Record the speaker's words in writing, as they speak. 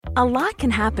A lot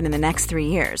can happen in the next 3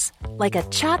 years. Like a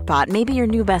chatbot may be your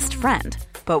new best friend.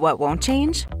 But what won't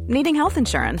change? Needing health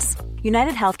insurance.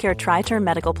 United Healthcare Tri-Term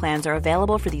Medical Plans are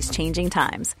available for these changing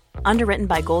times. Underwritten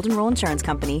by Golden Rule Insurance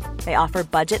Company, they offer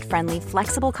budget-friendly,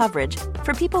 flexible coverage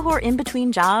for people who are in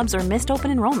between jobs or missed open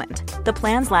enrollment. The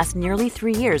plans last nearly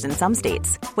 3 years in some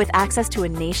states, with access to a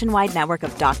nationwide network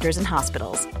of doctors and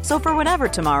hospitals. So for whatever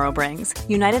tomorrow brings,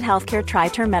 United Healthcare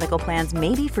Tri-Term Medical Plans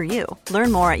may be for you.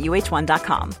 Learn more at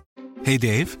uh1.com. Hey,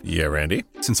 Dave. Yeah, Randy.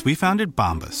 Since we founded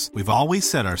Bombas, we've always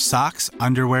said our socks,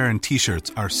 underwear, and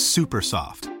T-shirts are super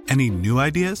soft. Any new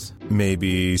ideas?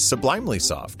 Maybe sublimely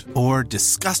soft. Or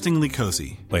disgustingly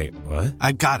cozy. Wait, what?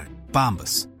 I got it.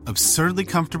 Bombas. Absurdly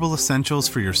comfortable essentials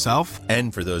for yourself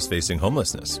and for those facing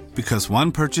homelessness. Because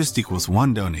one purchased equals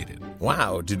one donated.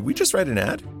 Wow, did we just write an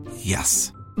ad?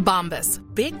 Yes. Bombas.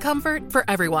 Big comfort for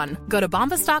everyone. Go to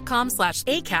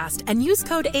bombas.com/ACAST and use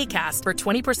code ACAST for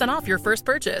 20% off your first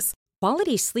purchase.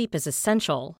 Quality sleep is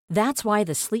essential. That's why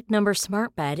the Sleep Number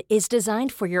Smart Bed is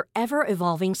designed for your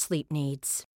ever-evolving sleep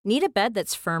needs. Need a bed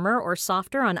that's firmer or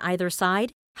softer on either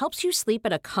side? Helps you sleep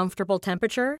at a comfortable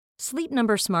temperature? Sleep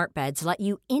Number Smart Beds let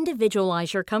you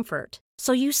individualize your comfort,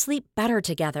 so you sleep better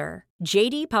together.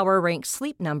 J.D. Power ranks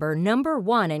Sleep Number number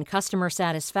 1 in customer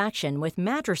satisfaction with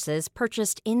mattresses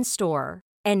purchased in-store.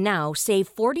 And now, save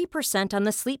 40% on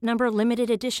the Sleep Number Limited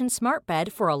Edition Smart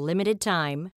Bed for a limited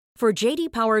time. For J.D.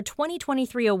 Power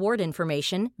 2023 award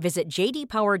information, visit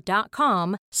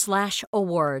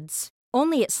jdpower.com/awards.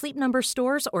 Only at Sleep Number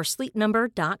stores or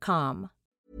sleepnumber.com.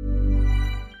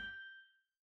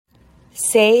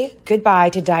 Say goodbye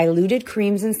to diluted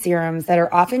creams and serums that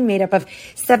are often made up of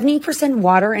 70%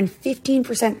 water and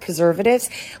 15% preservatives,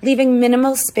 leaving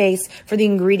minimal space for the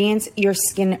ingredients your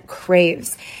skin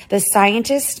craves. The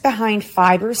scientists behind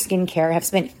Fiber Skincare have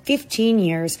spent 15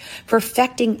 years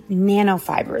perfecting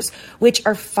nanofibers, which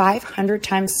are 500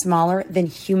 times smaller than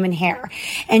human hair.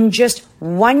 And just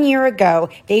 1 year ago,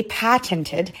 they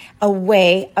patented a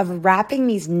way of wrapping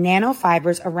these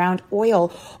nanofibers around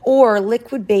oil or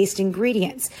liquid-based ingredients.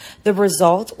 The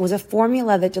result was a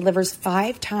formula that delivers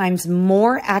 5 times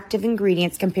more active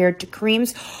ingredients compared to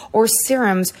creams or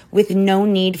serums with no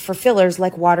need for fillers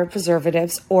like water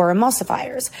preservatives or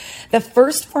emulsifiers. The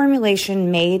first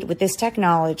formulation made with this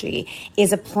technology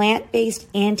is a plant-based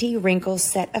anti-wrinkle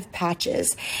set of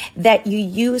patches that you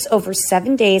use over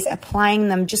 7 days, applying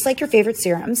them just like your favorite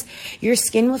serums. Your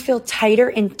skin will feel tighter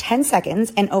in 10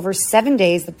 seconds, and over 7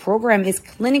 days, the program is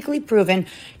clinically proven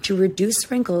to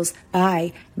reduce wrinkles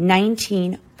by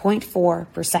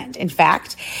 19.4%. In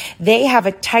fact, they have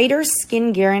a tighter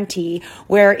skin guarantee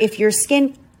where if your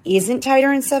skin isn't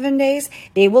tighter in 7 days,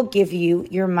 they will give you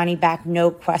your money back,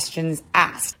 no questions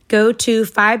asked. Go to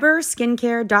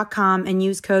fiberskincare.com and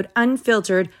use code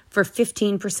UNFILTERED for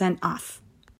 15% off.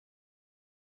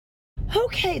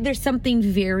 Okay, there's something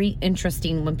very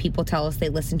interesting when people tell us they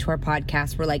listen to our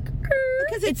podcast. We're like,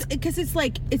 because it's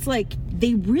like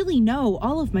they really know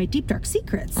all of my deep dark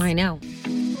secrets. I know.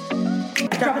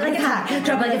 Drop it like it's hot.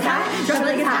 Drop it like it's hot. Drop it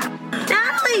like it's hot.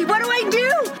 Natalie, what do I do?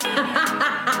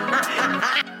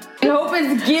 I hope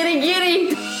it's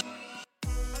giddy.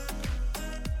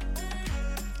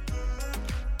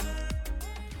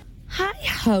 Hi,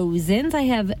 Hosens. I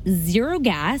have zero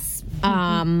gas.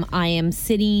 I am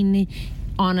sitting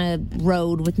on a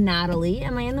road with Natalie.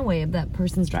 Am I in the way of that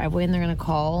person's driveway and they're going to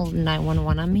call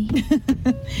 911 on me?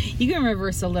 You can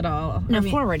reverse a little. No,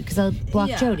 forward, because I'll block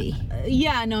Jody.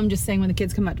 No, I'm just saying when the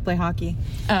kids come out to play hockey.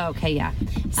 Oh, okay, yeah.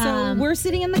 So we're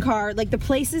sitting in the car, like the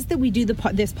places that we do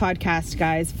this podcast,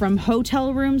 guys, from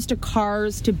hotel rooms to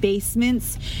cars to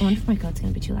basements. I wonder if my coat's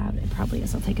going to be too loud. It probably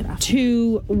is. I'll take it off.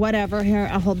 To whatever. Here,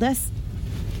 I'll hold this.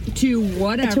 To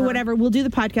whatever. We'll do the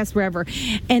podcast wherever.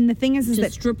 And the thing is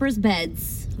that strippers'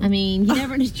 beds. I mean, you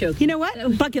never just joke. You know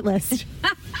what? Bucket list.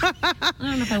 I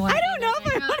don't know if I want. I don't know if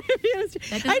I want to be honest.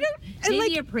 I don't.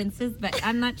 Maybe a princess, but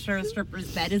I'm not sure a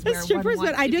stripper's bed is where one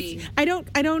wants to be. I don't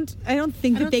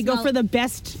think that they go for the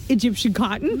best Egyptian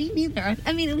cotton. Me neither.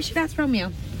 I mean, we should ask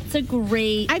Romeo. It's a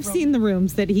great. I've seen the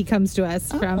rooms that he comes to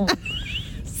us from.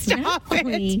 Stop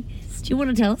it. Do you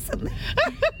want to tell us something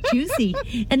juicy?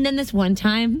 And then this one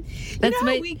time,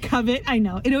 we covet. I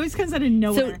know it always comes out of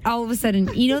nowhere. So all of a sudden,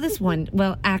 this one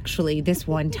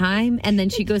time, and then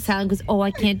she goes silent and goes, "Oh, I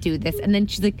can't do this," and then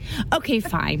she's like, "Okay,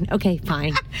 fine."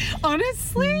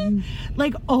 Honestly,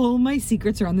 like all my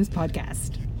secrets are on this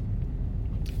podcast.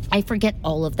 I forget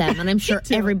all of them, and I'm sure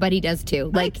everybody does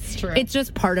too. Like, That's true. It's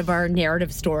just part of our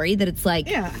narrative story that it's like,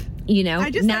 You know,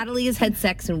 Natalie has had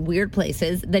sex in weird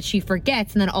places that she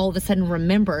forgets and then all of a sudden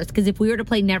remembers. Because if we were to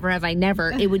play Never Have I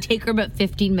Never, it would take her about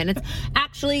 15 minutes.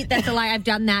 Actually, that's a lie. I've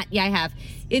done that. Yeah, I have.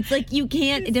 It's like you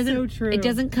can't. It doesn't. So true. It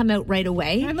doesn't come out right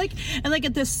away. I'm like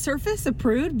at the surface a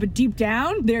prude, but deep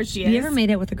down, there she is. Have you ever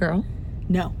made out with a girl?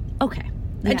 No. Okay.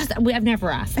 Yeah. I've never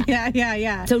asked that.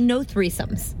 Yeah. So no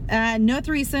threesomes. No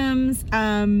threesomes.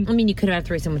 I mean, you could have had a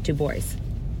threesome with 2 boys.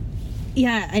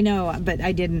 Yeah, I know, but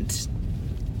I didn't.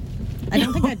 I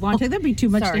don't think I'd want to. That'd be too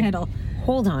much to handle.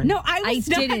 Hold on. No, I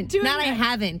didn't. I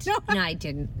haven't. No, I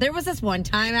didn't. There was this one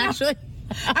time, actually.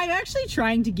 I'm actually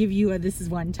trying to give you this is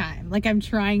one time. Like, I'm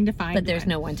trying to find But there's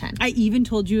no one time. I even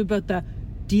told you about the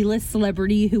D-list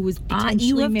celebrity who was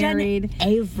potentially married. Done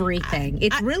everything.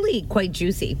 It's really quite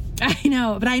juicy. I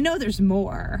know, but I know there's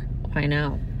more. I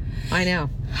know.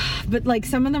 But, like,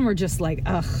 some of them are just like,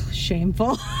 ugh,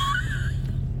 shameful.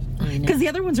 I know. Because the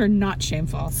other ones are not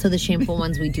shameful. So the shameful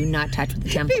ones we do not touch with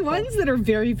the temple. The ones that are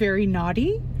very, very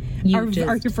naughty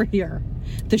are for here.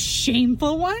 The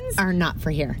shameful ones are not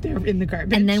for here. They're in the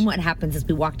garbage. And then what happens is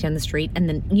we walk down the street and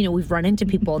then, we've run into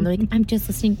people and they're like, I'm just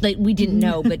listening. Like, we didn't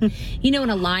know, but, in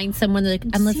a line, someone, they're like,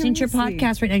 I'm listening to your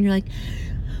podcast right now. And you're like,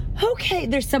 okay,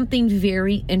 there's something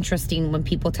very interesting when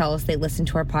people tell us they listen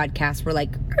to our podcast. We're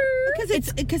like,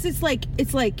 because it's like,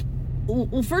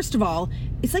 well, first of all,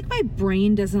 it's like my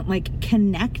brain doesn't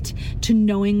connect to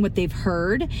knowing what they've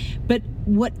heard, but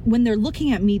when they're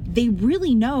looking at me, they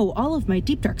really know all of my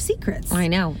deep dark secrets. I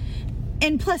know.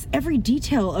 And plus every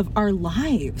detail of our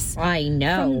lives. I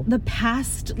know. From the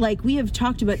past, we have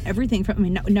talked about everything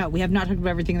no, we have not talked about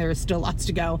everything. There is still lots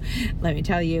to go. Let me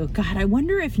tell you. God, I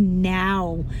wonder if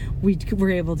now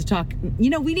we're able to talk. We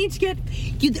need to get,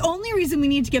 the only reason we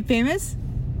need to get famous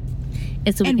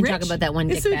is so we can talk about that one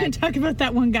dick bag. So we can talk about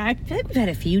that one guy. I feel like we've had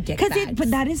a few dick bags. But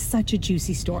that is such a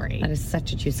juicy story. That is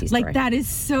such a juicy story. That is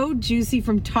so juicy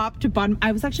from top to bottom.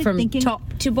 I was actually thinking... From top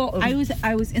to bottom.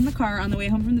 I was in the car on the way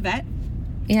home from the vet.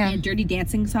 Yeah. And a Dirty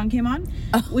Dancing song came on,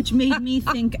 which made me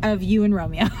think of you and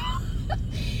Romeo.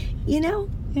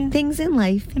 Things in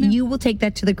life, you will take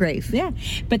that to the grave. Yeah.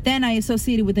 But then I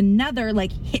associated with another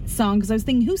hit song because I was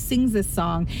thinking, who sings this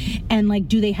song? And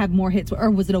do they have more hits,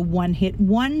 or was it a one-hit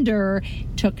wonder?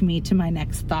 Took me to my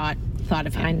next thought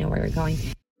of him. I know where you're going.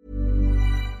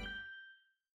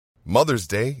 Mother's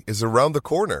Day is around the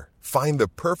corner. Find the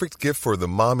perfect gift for the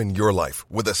mom in your life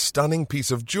with a stunning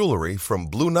piece of jewelry from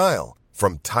Blue Nile.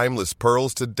 From timeless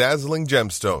pearls to dazzling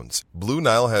gemstones, Blue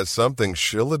Nile has something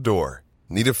she'll adore.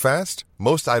 Need it fast?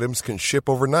 Most items can ship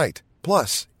overnight.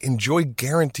 Plus, enjoy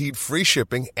guaranteed free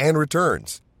shipping and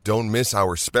returns. Don't miss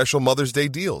our special Mother's Day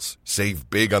deals. Save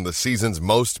big on the season's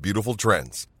most beautiful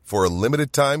trends. For a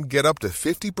limited time, get up to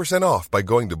 50% off by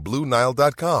going to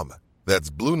BlueNile.com. That's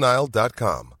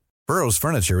BlueNile.com. Burrow's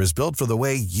furniture is built for the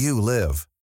way you live.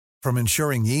 From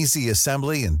ensuring easy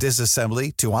assembly and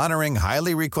disassembly to honoring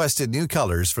highly requested new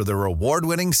colors for their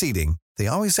award-winning seating, they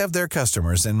always have their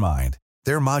customers in mind.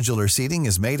 Their modular seating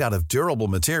is made out of durable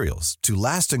materials to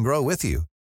last and grow with you.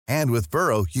 And with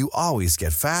Burrow, you always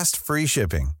get fast, free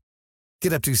shipping.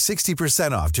 Get up to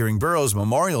 60% off during Burrow's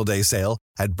Memorial Day sale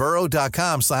at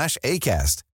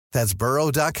burrow.com/ACAST. That's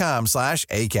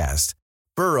burrow.com/ACAST.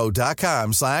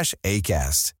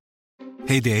 burrow.com/ACAST.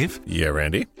 Hey, Dave. Yeah,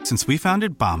 Randy. Since we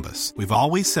founded Bombas, we've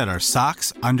always said our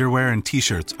socks, underwear, and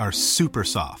T-shirts are super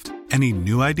soft. Any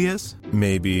new ideas?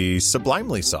 Maybe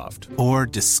sublimely soft. Or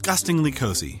disgustingly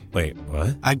cozy. Wait,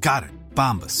 what? I got it.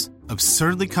 Bombas.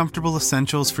 Absurdly comfortable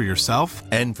essentials for yourself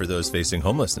and for those facing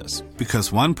homelessness.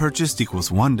 Because one purchased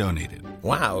equals one donated.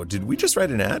 Wow, did we just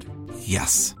write an ad?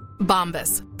 Yes.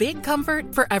 Bombas. Big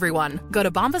comfort for everyone. Go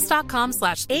to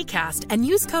bombas.com/ACAST and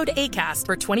use code ACAST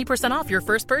for 20% off your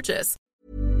first purchase.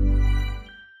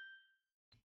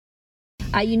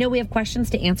 We have questions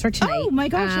to answer tonight. Oh my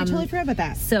gosh, I totally forgot about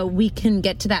that. So we can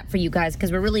get to that for you guys because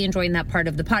we're really enjoying that part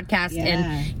of the podcast.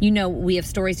 Yeah. And we have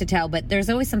stories to tell, but there's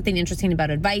always something interesting about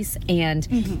advice and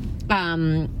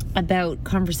about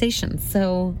conversations.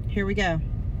 So here we go.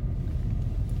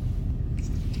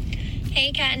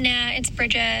 Hey, Kat and Nat, it's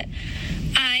Bridget.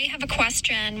 I have a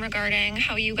question regarding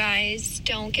how you guys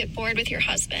don't get bored with your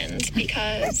husbands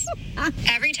because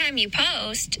every time you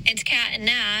post, it's Kat and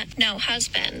Nat, no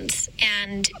husbands,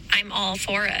 and I'm all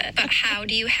for it. But how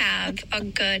do you have a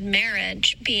good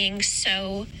marriage being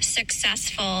so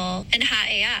successful and hot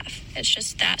AF? It's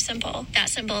just that simple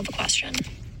of a question.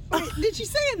 Wait, did she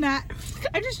say in that?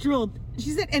 I just drooled.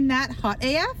 She said in that hot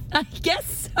AF? I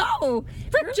guess so.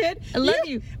 Bridget, I love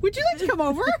you. Would you like to come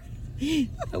over?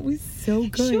 That was so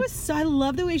good. I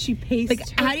love the way she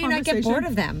paced. How do you not get bored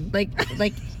of them?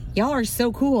 y'all are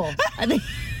so cool.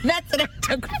 That's what I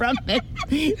took from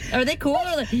it. Are they cool?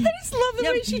 I just love the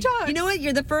way she talks. You know what?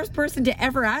 You're the first person to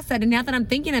ever ask that, and now that I'm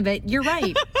thinking of it, you're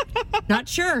right. Not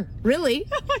sure, really.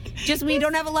 Just we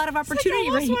don't have a lot of opportunity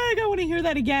right here. I want to hear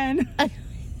that again.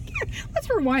 Let's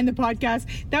rewind the podcast.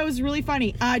 That was really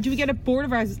funny. Do we get bored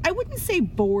of our husbands? I wouldn't say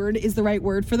bored is the right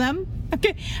word for them.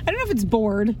 Okay, I don't know if it's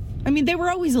bored. I mean, they were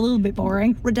always a little bit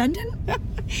boring. Redundant?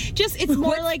 Just, it's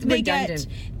more like they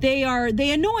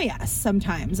annoy us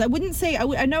sometimes. I wouldn't say,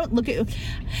 I know, look at,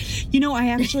 I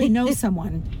actually know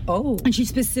someone. Oh. And she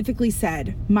specifically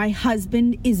said, my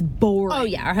husband is boring. Oh,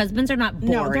 yeah, our husbands are not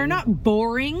boring. No, they're not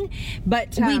boring,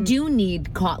 but... we do need,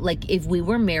 if we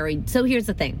were married. So here's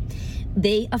the thing.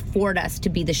 They afford us to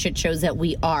be the shit shows that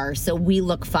we are, so we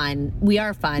look fun. We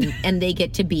are fun, and they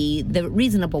get to be the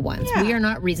reasonable ones. Yeah. We are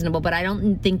not reasonable, but I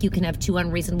don't think you can have two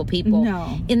unreasonable people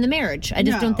in the marriage. I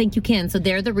just don't think you can. So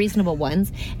they're the reasonable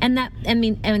ones. And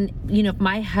if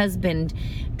my husband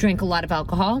drank a lot of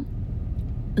alcohol,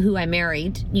 who I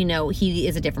married, he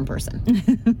is a different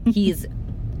person. He's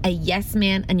a yes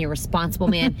man, an irresponsible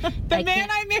man. The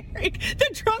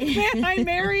drunk man I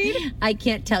married. I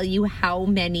can't tell you how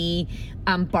many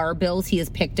bar bills he has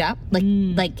picked up.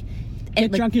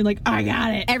 Get drunk, you're like, I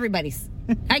got it. Everybody's,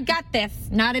 I got this.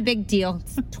 Not a big deal.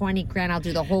 It's 20 grand. I'll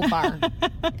do the whole bar.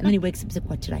 And then he wakes up and says,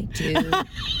 what did I do?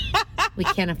 We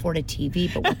can't afford a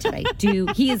TV, but what did I do?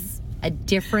 He is a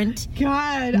different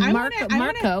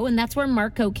Marco, and that's where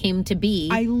Marco came to be.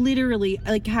 I literally,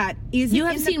 Kat, you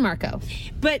have seen Marco.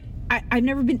 But I've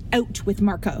never been out with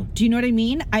Marco. Do you know what I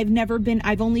mean?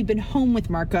 I've only been home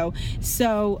with Marco.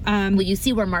 So, well, you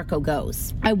see where Marco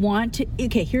goes.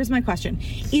 Okay, here's my question.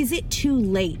 Is it too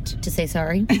late to say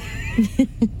sorry?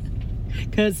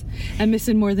 Because I'm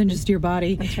missing more than just your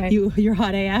body. That's right. You're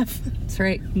hot AF. That's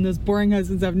right. And those boring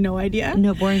husbands have no idea.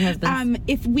 No boring husbands.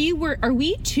 If we were, are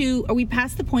we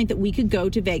past the point that we could go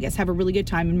to Vegas, have a really good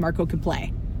time, and Marco could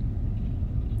play?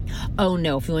 Oh,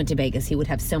 no. If we went to Vegas, he would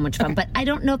have so much fun. Okay. But I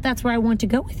don't know if that's where I want to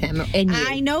go with him. And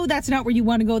I know that's not where you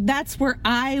want to go. That's where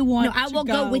I want to go. No, I will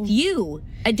go with you.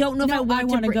 I don't know if I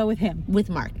want to go with him. With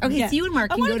Mark. Okay, yeah. So you and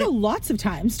Mark can go to... I want to go lots of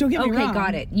times. Don't get me wrong. Okay,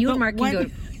 got it. You and Mark can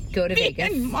go to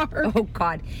Vegas. And Mark. Oh,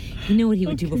 God. You know what he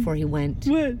would do before he went?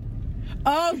 What?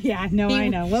 Oh, yeah. No, I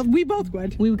know. Well, we both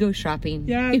would. We would go shopping.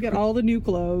 Yeah, get all the new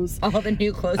clothes. All the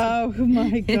new clothes. Oh,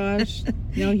 my gosh.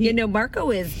 No,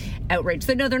 Marco is outraged.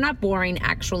 So, no, they're not boring,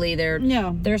 actually.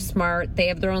 They're smart. They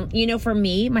have their own... for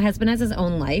me, my husband has his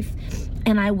own life.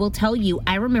 And I will tell you,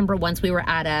 I remember once we were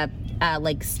at a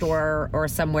store or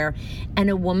somewhere,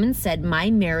 and a woman said, my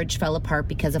marriage fell apart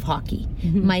because of hockey.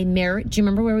 Mm-hmm. My marriage, do you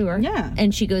remember where we were? Yeah.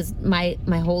 And she goes, my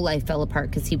whole life fell apart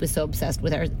because he was so obsessed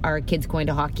with our kids going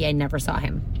to hockey, I never saw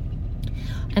him.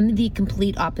 I'm the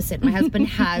complete opposite. My husband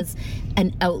has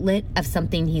an outlet of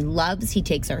something he loves. He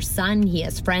takes our son. He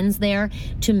has friends there.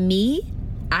 To me,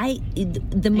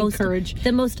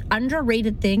 the most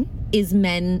underrated thing is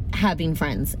men having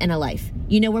friends and a life.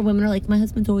 Where women are like, my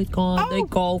husband's always gone. They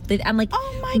golf. I'm like,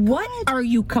 oh my God. What are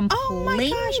you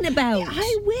complaining about?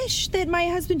 I wish that my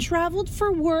husband traveled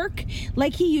for work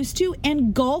like he used to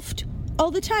and golfed all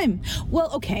the time.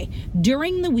 Well, okay,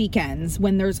 during the weekends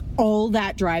when there's all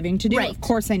that driving to do, right. Of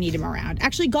course I need him around.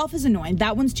 Actually, golf is annoying.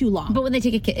 That one's too long. But when they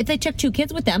take a kid, if they took 2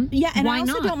 kids with them, yeah, and why I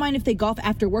also not? don't mind if they golf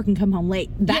after work and come home late.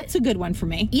 That's a good one for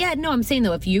me. Yeah, no, I'm saying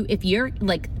though, if you're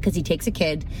like, because he takes a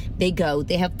kid, they go,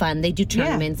 they have fun, they do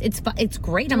tournaments. Yeah. It's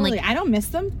great. Totally. I'm like, I don't miss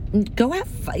them. Go have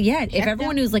fun. Yeah, if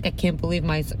everyone who's like, I can't believe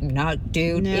my son, no,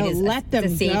 dude, no, it is let them the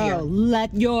savior. Go.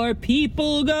 Let your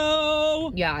people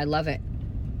go. Yeah, I love it.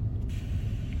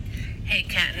 Hey,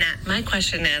 Kat, Nat, my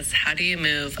question is, how do you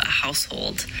move a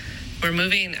household? We're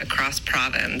moving across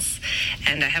province,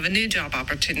 and I have a new job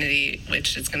opportunity,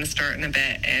 which is going to start in a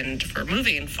bit, and we're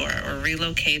moving for it. We're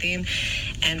relocating,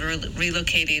 and we're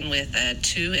relocating with a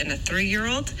 2 and a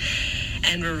 3-year-old,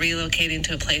 and we're relocating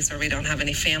to a place where we don't have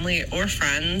any family or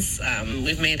friends.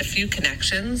 We've made a few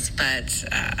connections, but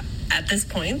at this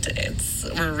point,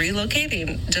 we're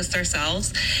relocating just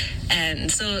ourselves,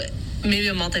 and so maybe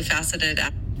a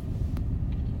multifaceted...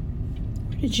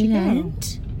 Did she go?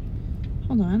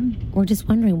 Hold on. We're just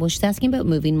wondering. Well, she's asking about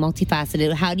moving,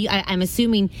 multifaceted. How do you? I'm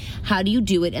assuming. How do you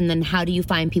do it, and then how do you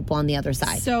find people on the other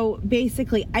side? So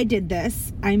basically, I did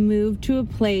this. I moved to a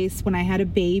place when I had a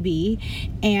baby,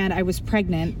 and I was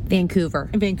pregnant.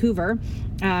 Vancouver.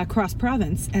 cross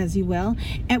province, as you will.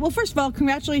 And well, first of all,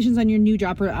 congratulations on your new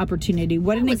job opportunity.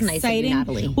 What an exciting,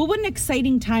 well, what an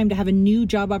exciting time to have a new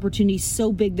job opportunity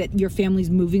so big that your family's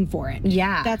moving for it.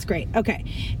 Yeah. That's great. Okay.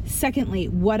 Secondly,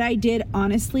 what I did,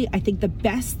 honestly, I think the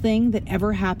best thing that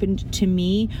ever happened to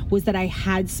me was that I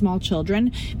had small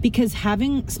children, because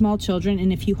having small children,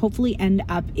 and if you hopefully end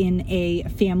up in a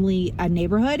family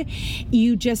neighborhood,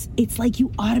 it's like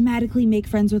you automatically make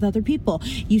friends with other people.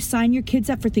 You sign your kids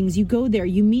up for things, you go there,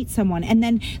 you meet someone, and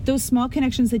then those small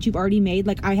connections that you've already made.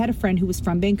 Like, I had a friend who was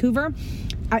from Vancouver.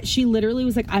 She literally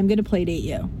was like, I'm going to play date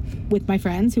you with my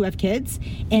friends who have kids.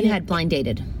 And you had blind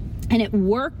dated. And it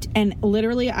worked, and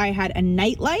literally I had a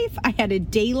nightlife, I had a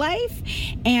day life,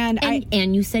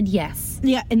 and you said yes.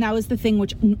 Yeah, and that was the thing,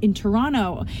 which in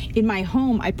Toronto, in my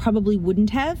home, I probably wouldn't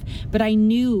have, but I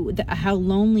knew how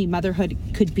lonely motherhood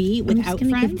could be without I'm just gonna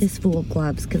friends. Give this fool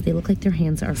gloves because they look like their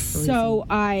hands are freezing. So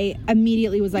I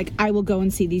immediately was like, I will go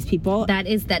and see these people.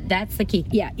 That's the key.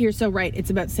 Yeah, you're so right. It's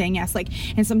about saying yes. Like,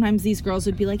 and sometimes these girls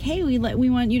would be like, hey, we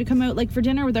want you to come out like for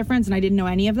dinner with our friends, and I didn't know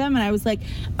any of them, and I was like,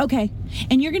 okay.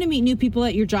 And you're gonna meet new people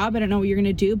at your job. I don't know what you're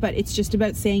gonna do, but it's just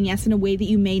about saying yes in a way that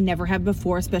you may never have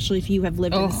before, especially if you have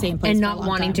lived in the same place and for not a long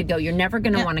wanting time. to go. You're never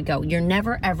gonna want to go. You're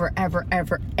never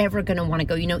ever gonna want to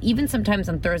go. You know, even sometimes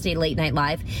on Thursday Late Night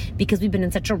Live, because we've been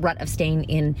in such a rut of staying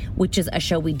in, which is a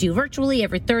show we do virtually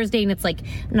every Thursday, and it's like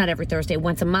not every Thursday,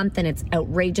 once a month, and it's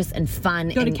outrageous and fun.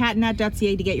 Go to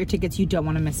catnat.ca to get your tickets. You don't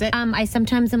want to miss it. I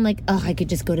sometimes am like, I could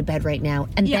just go to bed right now,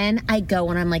 and then I go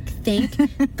and I'm like, thank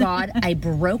God I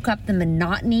broke up the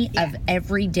monotony of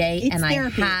every day, It's and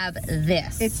therapy. I have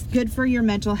this. It's good for your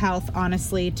mental health,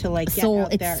 honestly, to like get soul.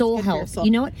 out there. It's soul good for your health. soul.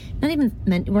 You know what? Not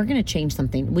even we're gonna change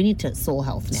something. We need to soul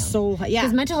health now. Soul, yeah.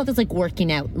 Because mental health is like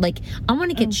working out. Like I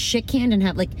want to get shit canned and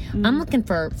have like I'm looking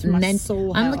for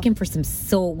soul I'm health. looking for some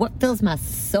soul. What fills my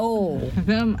soul?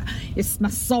 It's my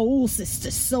soul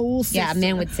sister. Soul sister. Yeah, a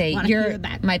man would say Wanna hear your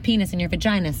that? my penis and your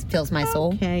vagina fills my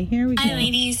soul. Okay, here we go. Hi,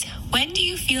 ladies. When do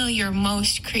you feel you're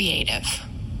most creative?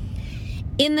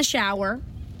 In the shower,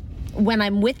 when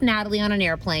I'm with Natalie on an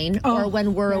airplane, or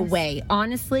when we're away.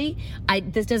 Honestly,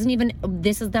 this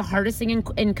is the hardest thing in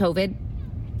COVID,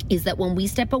 is that when we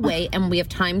step away and we have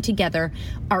time together,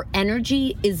 our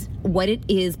energy is what it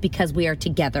is because we are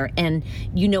together. And,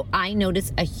 you know, I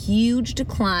notice a huge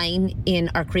decline in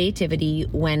our creativity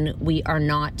when we are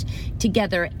not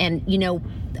together. And, you know,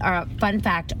 fun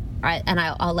fact,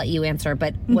 I'll let you answer,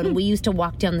 but when we used to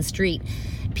walk down the street,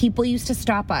 people used to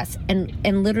stop us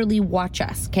and literally watch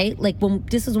us, okay? Like,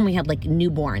 this is when we had, like,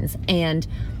 newborns, and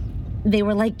they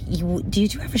were like, do you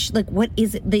two ever, what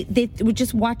is it? They would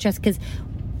just watch us, because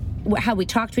how we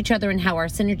talk to each other and how our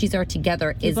synergies are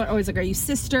together is... People are always like, are you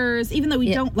sisters? Even though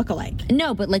we don't look alike.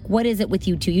 No, but like, what is it with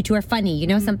you two? You two are funny, you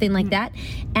know, something like that.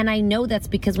 And I know that's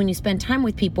because when you spend time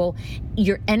with people,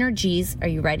 your energies, are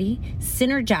you ready?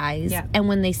 Synergize. Yeah. And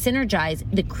when they synergize,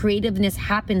 the creativeness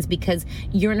happens because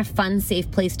you're in a fun, safe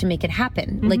place to make it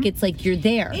happen. Like, it's like you're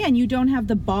there. And you don't have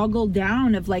the boggle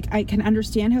down of like, I can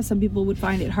understand how some people would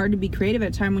find it hard to be creative at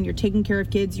a time when you're taking care of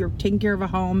kids, you're taking care of a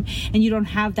home, and you don't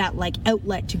have that like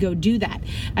outlet to go do that.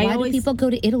 Why do people go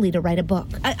to Italy to write a book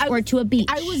or to a beach?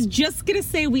 I was just going to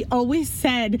say, we always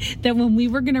said that when we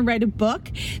were going to write a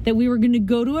book, that we were going to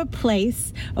go to a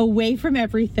place away from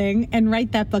everything and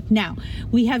write that book. Now,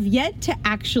 we have yet to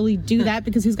actually do that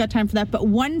because who's got time for that? But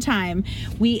one time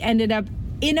we ended up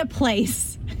in a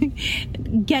place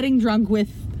getting drunk with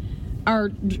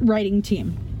our writing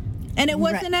team. And it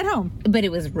wasn't at home. But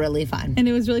it was really fun. And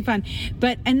it was really fun.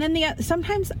 But, and then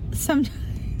sometimes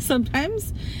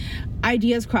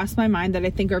ideas cross my mind that I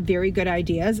think are very good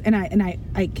ideas, and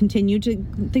I continue to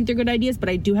think they're good ideas, but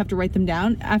I do have to write them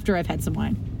down after I've had some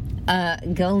wine.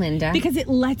 Go, Linda. Because it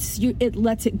lets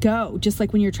it go, just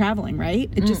like when you're traveling,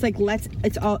 right? It just like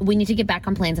it's all. We need to get back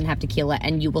on planes and have tequila,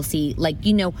 and you will see, like,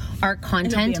 you know, our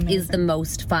content is the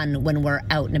most fun when we're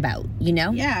out and about, you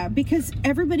know? Yeah, because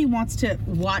everybody wants to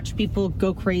watch people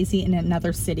go crazy in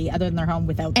another city other than their home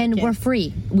without their kids. We're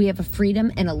free. We have a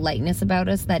freedom and a lightness about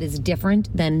us that is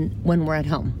different than when we're at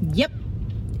home. Yep.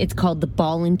 It's called the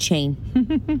ball and chain.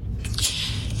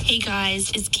 Hey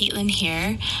guys, it's Caitlin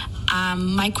here.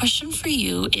 My question for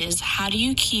you is, how do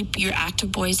you keep your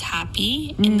active boys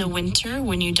happy in the winter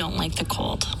when you don't like the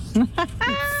cold?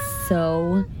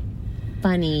 So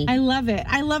funny. I love it.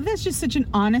 I love that's just such an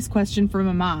honest question from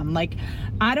a mom. Like,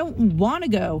 I don't want to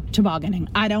go tobogganing.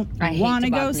 I don't want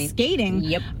to go skating.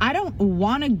 Yep. I don't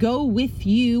want to go with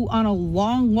you on a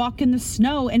long walk in the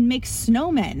snow and make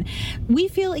snowmen. We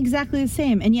feel exactly the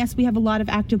same. And yes, we have a lot of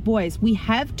active boys. We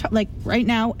have, like right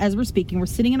now, as we're speaking, we're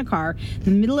sitting in a car in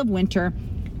the middle of winter.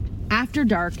 after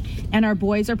dark, and our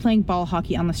boys are playing ball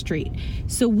hockey on the street.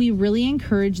 So we really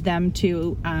encourage them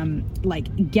to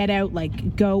get out,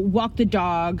 go walk the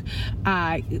dog.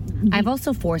 I've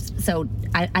also forced, so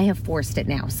I have forced it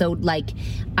now. So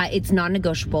it's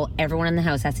non-negotiable. Everyone in the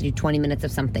house has to do 20 minutes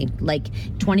of something.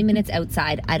 20 minutes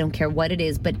outside, I don't care what it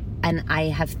is, and I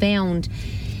have found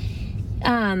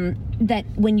that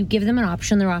when you give them an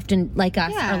option, they're often like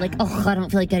us, are like, oh, I don't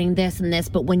feel like getting this and this.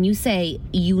 But when you say,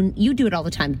 you do it all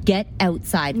the time, get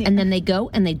outside, and then they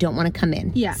go and they don't want to come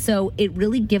in. Yeah. So it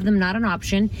really give them not an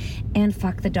option, and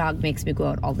fuck, the dog makes me go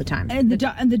out all the time. And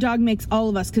the dog makes all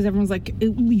of us, because everyone's like,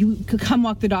 you could come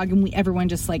walk the dog, and everyone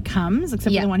just comes,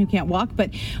 except for the one who can't walk.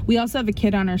 But we also have a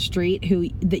kid on our street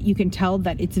that you can tell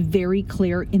that it's very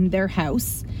clear in their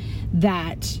house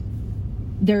that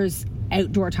there's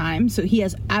outdoor time, so he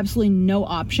has absolutely no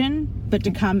option but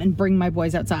to come and bring my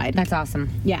boys outside. That's awesome.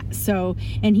 Yeah. So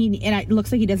and it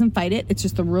looks like he doesn't fight it. It's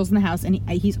just the rules in the house, and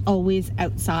he's always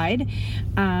outside.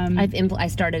 I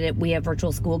started it. We have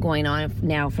virtual school going on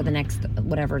now for the next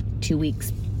 2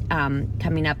 weeks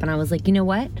coming up, and I was like, you know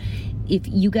what? If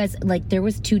you guys, there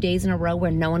was 2 days in a row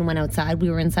where no one went outside. We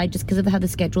were inside just because of how the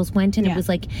schedules went, and it was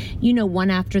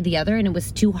one after the other, and it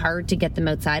was too hard to get them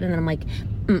outside. And then I'm like,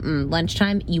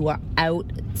 lunchtime, you are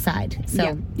outside.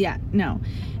 So no,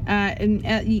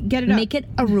 you get it up. Make it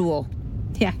a rule.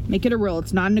 Yeah, make it a rule.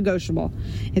 It's non-negotiable.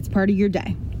 It's part of your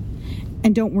day.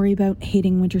 And don't worry about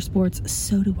hating winter sports.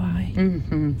 So do I.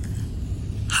 Mm-hmm.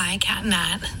 Hi, Kat and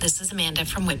Nat. This is Amanda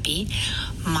from Whitby.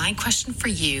 My question for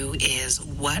you is,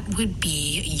 what would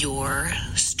be your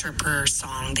stripper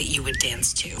song that you would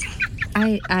dance to?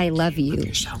 I love you.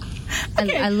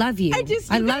 Okay. I love you.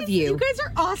 I love you. You guys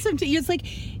are awesome.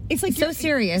 It's like so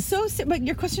serious. But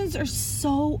your questions are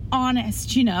so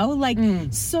honest,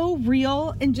 so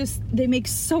real, and just they make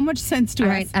so much sense to us.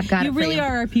 All right, I've got it. You really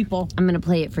are our people. I'm going to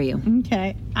play it for you.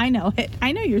 Okay, I know it.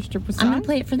 I know your stripper song. I'm going to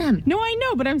play it for them. No, I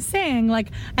know, but I'm saying I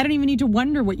don't even need to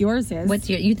wonder what yours is. What's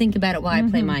your? You think about it while I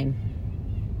play mine.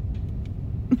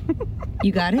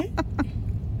 You got it?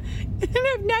 And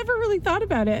I've never really thought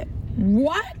about it.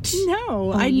 What?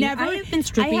 No, I have been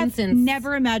stripping since.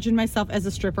 Never imagined myself as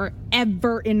a stripper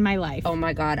ever in my life. Oh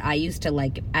my god, I used to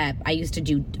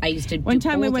do. One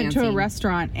time we went to a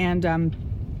restaurant, and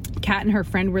Kat and her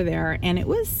friend were there, and it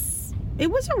was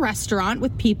a restaurant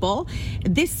with people.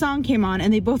 This song came on,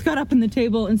 and they both got up on the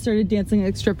table and started dancing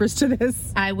like strippers to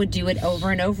this. I would do it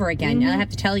over and over again. Mm-hmm. I have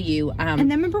to tell you. And then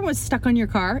remember when it was stuck on your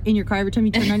car? In your car, every time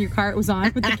you turned on your car, it was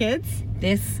on with the kids.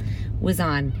 This was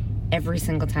on every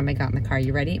single time I got in the car.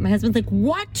 You ready? My husband's like,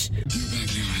 what? You're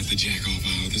back now at the Jack Off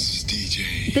Hour. This is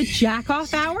DJ. The Jack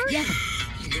Off Hour? Yeah.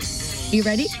 You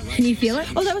ready? Can you feel it?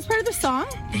 Oh, that was part of the song?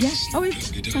 Yes. Oh, okay.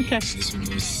 This one goes to the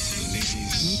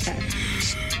ladies. Okay.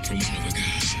 From all the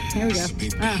guys. Here we go.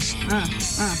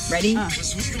 Ready?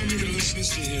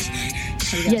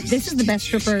 Yeah, this is the best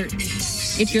stripper.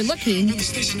 If you're looking,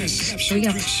 here we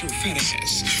go.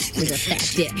 With a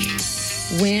fat dick.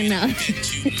 When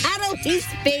Annalise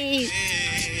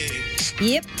face.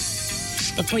 Yep.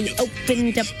 Before you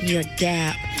opened up your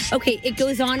gap. Okay, it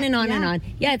goes on and on and on.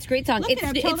 Yeah, it's a great song. It's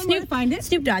Snoop. Find it.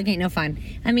 Snoop Dogg ain't no fun.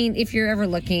 I mean, if you're ever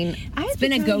looking, it's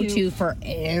been a go-to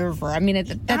forever. I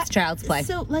mean, that's child's play.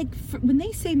 So, when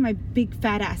they say my big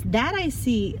fat ass, that I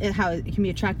see how it can be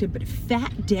attractive, but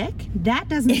fat dick, that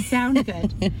doesn't sound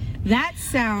good. That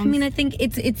sounds. I mean, I think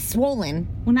it's swollen.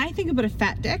 When I think about a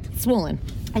fat dick, swollen.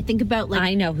 I think about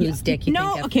I know whose dick you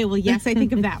think of. Okay, well, yes, I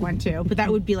think of that one too, but that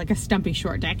would be like a stumpy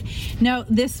short dick. No,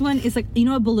 this one is a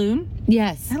balloon?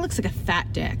 Yes. That looks like a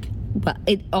fat dick. But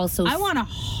it also. I want a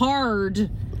hard.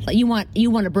 You want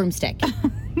a broomstick.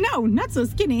 No, not so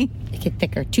skinny. Make it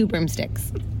thicker. 2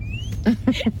 broomsticks.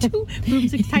 2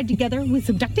 broomsticks tied together with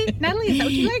some duct tape. Natalie, is that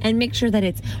what you like? And make sure that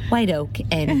it's white oak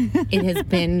and it has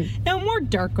been... No, more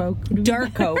dark oak.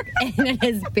 Dark oak. And it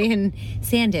has been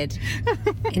sanded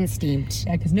and steamed.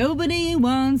 Yeah, because nobody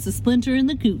wants a splinter in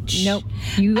the cooch. Nope.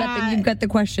 You've got the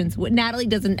questions. What Natalie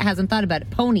hasn't thought about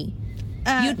it. Pony.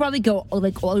 You'd probably go,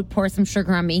 pour some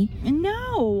sugar on me.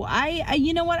 No.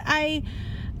 You know what?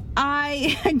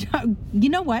 You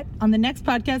know what? On the next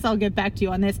podcast, I'll get back to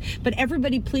you on this. But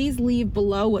everybody, please leave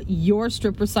below what your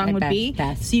stripper song would be,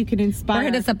 so you can inspire. Or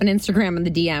hit us up on Instagram in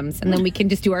the DMs, and then we can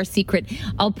just do our secret.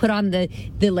 I'll put on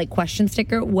the question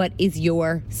sticker. What is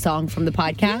your song from the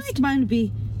podcast? I like mine to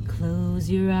be "Close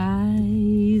Your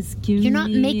Eyes." You're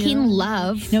not making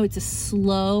love. No, it's a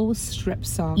slow strip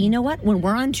song. You know what? When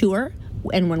we're on tour,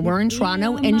 and when we're in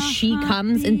Toronto and she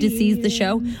comes and sees the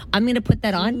show, I'm going to put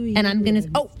that on and I'm going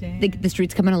to, the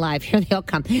street's coming alive. Here they all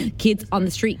come. Kids on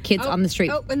the street, on the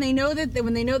street. Oh, when they know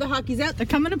the hockey's out, they're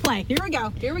coming to play. Here we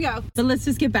go. So let's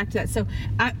just get back to that. So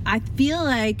I feel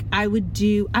like I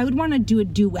would want to do a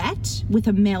duet with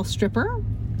a male stripper.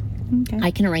 Okay.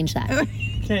 I can arrange that.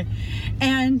 Okay.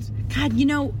 And God,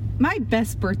 my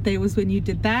best birthday was when you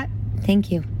did that.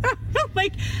 Thank you.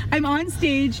 Like, I'm on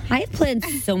stage. I have planned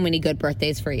so many good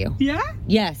birthdays for you. Yeah?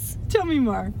 Yes. Tell me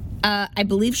more. I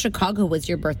believe Chicago was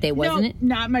your birthday, wasn't it?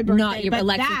 Not my birthday. Not your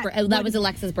Alexa's. That was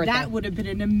Alexa's birthday. That would have been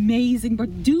an amazing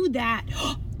birthday. Do that.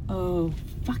 Oh,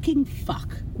 fucking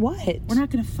fuck. What? We're not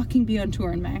going to fucking be on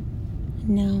tour in May.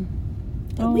 No.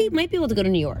 Oh. We might be able to go to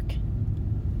New York.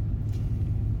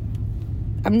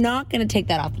 I'm not going to take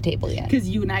that off the table yet. Because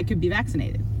you and I could be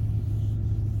vaccinated.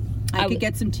 I could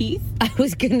get some teeth.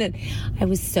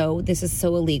 This is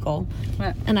so illegal.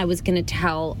 What? And I was gonna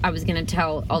tell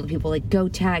all the people, like, go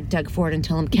tag Doug Ford and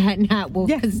tell him Cat and Hat. Well,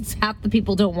 because half the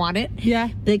people don't want it. Yeah.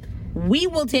 Like, we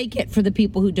will take it for the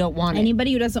people who don't want it.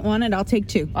 Anybody who doesn't want it, I'll take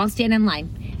 2. I'll stand in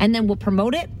line. And then we'll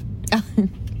promote it.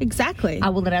 Exactly. I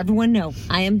will let everyone know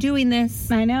I am doing this.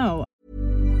 I know.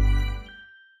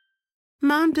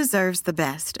 Mom deserves the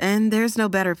best, and there's no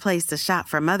better place to shop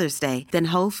for Mother's Day than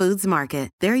Whole Foods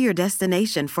Market. They're your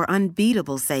destination for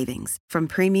unbeatable savings, from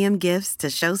premium gifts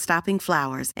to show-stopping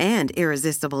flowers and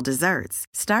irresistible desserts.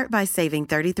 Start by saving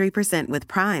 33% with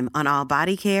Prime on all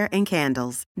body care and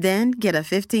candles. Then get a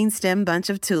 15-stem bunch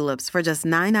of tulips for just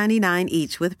 $9.99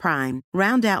 each with Prime.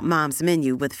 Round out Mom's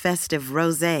menu with festive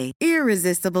rosé,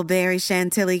 irresistible berry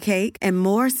chantilly cake, and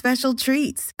more special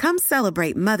treats. Come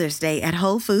celebrate Mother's Day at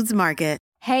Whole Foods Market.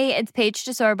 Hey, it's Paige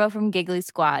DeSorbo from Giggly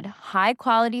Squad. High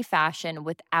quality fashion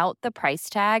without the price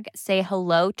tag. Say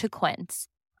hello to Quince.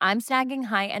 I'm snagging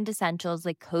high-end essentials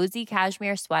like cozy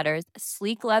cashmere sweaters,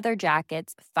 sleek leather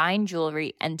jackets, fine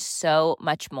jewelry, and so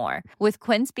much more. With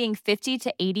Quince being 50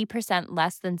 to 80%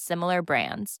 less than similar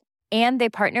brands. And they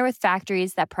partner with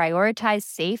factories that prioritize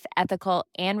safe, ethical,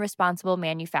 and responsible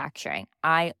manufacturing.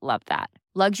 I love that.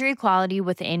 Luxury quality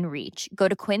within reach. Go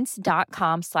to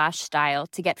quince.com/style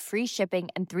to get free shipping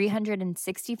and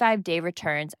 365-day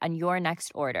returns on your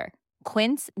next order.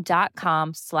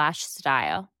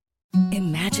 Quince.com/style.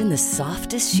 Imagine the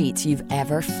softest sheets you've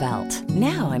ever felt.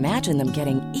 Now imagine them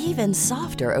getting even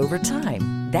softer over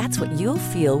time. That's what you'll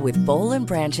feel with Boll &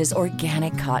 Branch's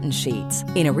organic cotton sheets.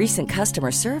 In a recent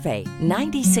customer survey,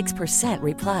 96%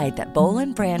 replied that Boll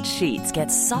 & Branch sheets get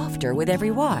softer with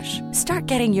every wash. Start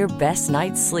getting your best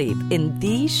night's sleep in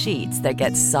these sheets that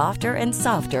get softer and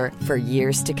softer for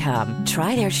years to come.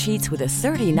 Try their sheets with a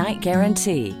 30-night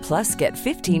guarantee. Plus, get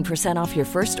 15% off your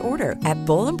first order at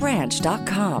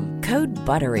bollandbranch.com. Code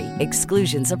BUTTERY.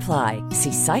 Exclusions apply.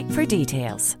 See site for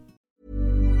details.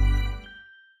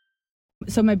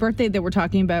 So my birthday that we're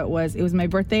talking about was my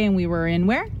birthday and we were in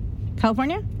where?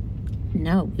 California?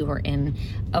 No, we were in...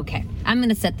 Okay, I'm going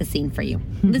to set the scene for you.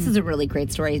 Mm-hmm. This is a really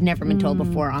great story. It's never been told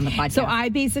before on the podcast. So I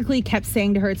basically kept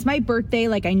saying to her, it's my birthday.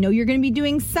 Like, I know you're going to be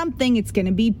doing something. It's going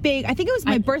to be big. I think it was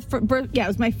my it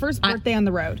was my first birthday on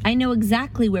the road. I know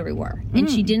exactly where we were. And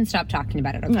she didn't stop talking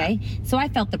about it, okay? No. So I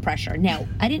felt the pressure. Now,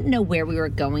 I didn't know where we were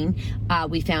going.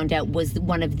 We found out was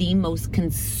one of the most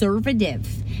conservative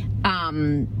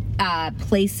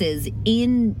places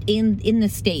in the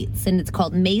States. And it's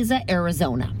called Mesa,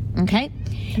 Arizona. Okay?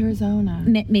 Arizona.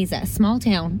 Mesa, a small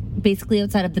town, basically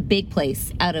outside of the big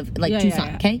place, out of Tucson,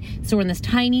 yeah. Okay? So we're in this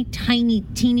teeny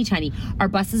tiny. Our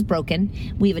bus is broken.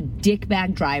 We have a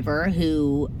dickbag driver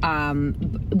who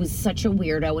was such a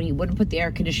weirdo and he wouldn't put the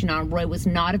air conditioner on. Roy was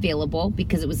not available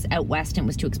because it was out west and it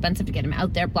was too expensive to get him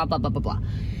out there, blah, blah, blah, blah, blah.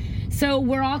 So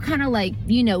we're all kind of like,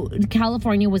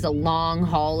 California was a long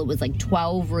haul. It was like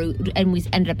 12 route, and we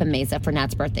ended up in Mesa for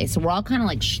Nat's birthday. So we're all kind of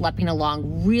like schlepping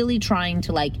along, really trying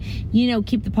to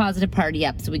keep the positive party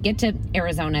up. So we get to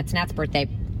Arizona. It's Nat's birthday.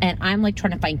 And I'm like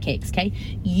trying to find cakes, okay?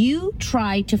 You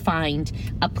try to find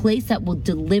a place that will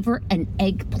deliver an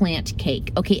eggplant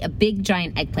cake. Okay, a big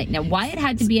giant eggplant. Now, why it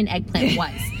had to be an eggplant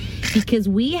was because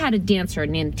we had a dancer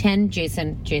named named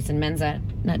Jason.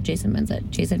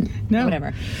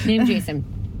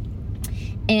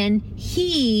 And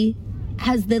he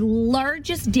has the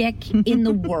largest dick in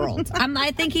the world.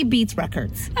 I think he beats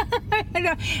records. I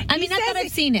know. I mean, not that I've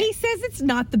seen it. He says it's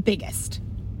not the biggest.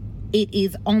 It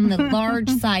is on the large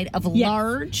side of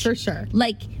large. For sure.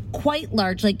 Like, quite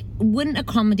large, like wouldn't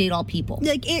accommodate all people.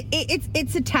 Like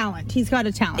it's a talent. He's got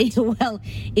a talent. Well,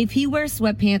 if he wears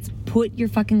sweatpants, put your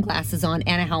fucking glasses on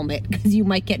and a helmet because you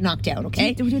might get knocked out.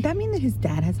 Okay? Would that mean that his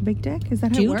dad has a big dick? Is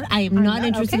that how it Dude, works? I am not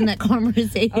interested in that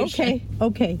conversation.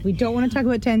 Okay. We don't want to talk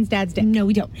about Ten's dad's dick. No,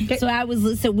 we don't. Okay.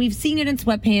 So we've seen it in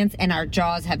sweatpants, and our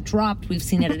jaws have dropped. We've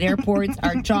seen it at airports.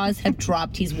 Our jaws have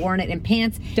dropped. He's worn it in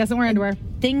pants. Doesn't wear underwear.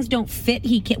 Things don't fit.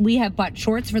 We have bought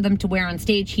shorts for them to wear on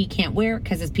stage. He can't wear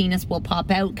because his penis will pop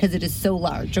out because it is so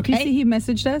large. Okay. You see, he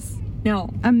messaged us.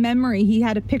 No. A memory. He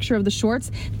had a picture of the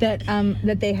shorts that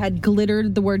they had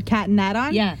glittered the word cat and nat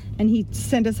on. Yeah. And he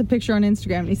sent us a picture on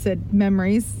Instagram. He said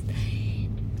memories.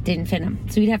 Didn't fit him.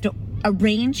 So he'd have to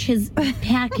arrange his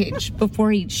package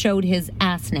before he showed his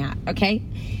ass nat. Okay.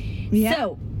 Yeah.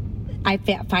 So I'm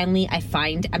trying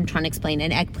to explain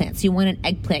an eggplant. So you want an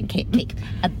eggplant cake,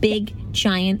 a big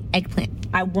giant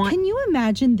eggplant. Can you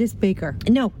imagine this baker?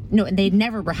 No, and they'd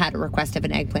never had a request of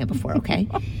an eggplant before. Okay.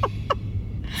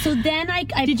 So then I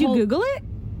did you Google it?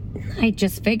 I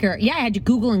just figure. Yeah, I had to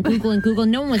Google and Google and Google.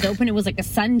 No one was open. It was like a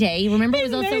Sunday. Remember, it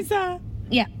was also.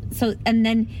 Yeah. So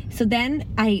then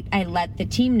I let the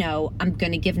team know I'm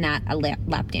going to give Nat a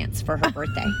lap dance for her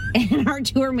birthday. And our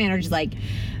tour manager's like,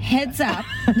 heads up,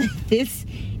 this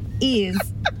is,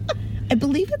 I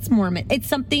believe it's Mormon. It's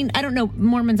something, I don't know,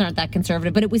 Mormons aren't that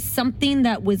conservative, but it was something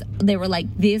that they were like,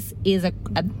 this is a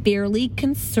fairly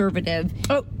conservative.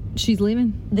 Oh, she's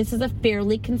leaving. This is a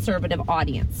fairly conservative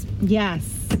audience.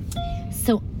 Yes.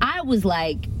 So I was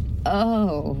like,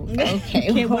 oh,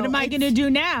 okay. Okay, what am I going to do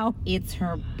now? It's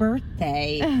her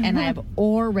birthday, and I've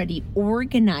already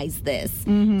organized this.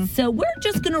 Mm-hmm. So we're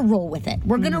just going to roll with it.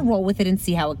 We're going to roll with it and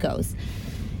see how it goes.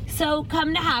 So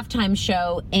come to halftime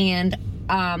show, and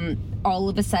all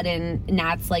of a sudden,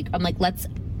 Nat's like, I'm like,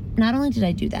 not only did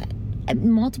I do that,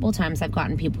 multiple times I've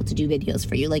gotten people to do videos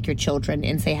for you, like your children,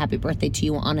 and say happy birthday to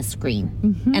you on a screen.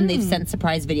 Mm-hmm. And they've sent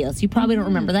surprise videos. You probably don't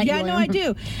remember that. Yeah, no, I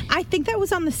do. I think that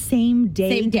was on the same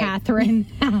day. Catherine.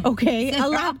 Okay, a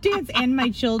lap dance and my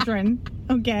children.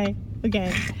 Okay.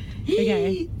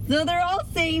 So they're all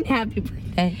saying happy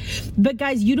birthday. But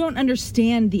guys, you don't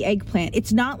understand the eggplant.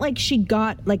 It's not like she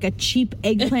got like a cheap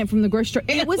eggplant from the grocery store.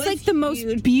 It was like the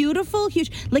most beautiful,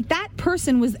 huge. Like that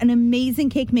person was an amazing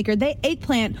cake maker. The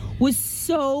eggplant was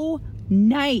so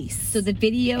nice. So the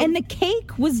video and the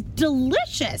cake was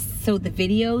delicious. So the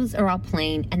videos are all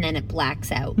playing, and then it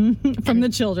blacks out from the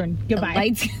children. Goodbye. The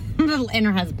lights, and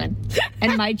her husband,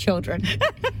 and my children,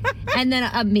 and then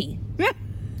me.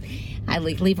 I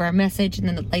leave her a message, and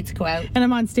then the lights go out. And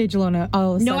I'm on stage alone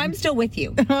all of a sudden. No, I'm still with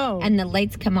you. Oh. And the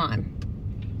lights come on.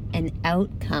 And out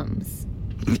comes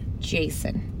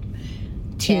Jason.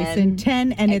 10,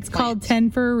 and it's called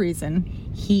 10 for a reason.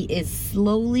 He is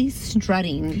slowly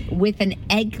strutting with an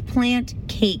eggplant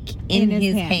cake in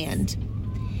his hand.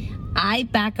 I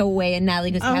back away, and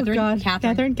Natalie goes,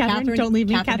 Catherine, don't leave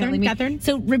me, Catherine.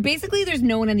 So basically, there's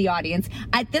no one in the audience.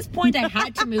 At this point, I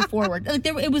had to move forward. Like,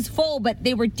 it was full, but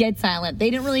they were dead silent. They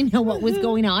didn't really know what was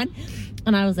going on.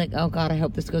 And I was like, oh, God, I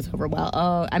hope this goes over well.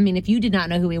 Oh, I mean, if you did not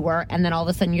know who we were, and then all of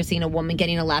a sudden you're seeing a woman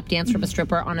getting a lap dance from a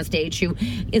stripper on a stage who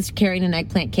is carrying an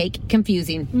eggplant cake,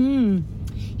 confusing.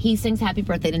 He sings happy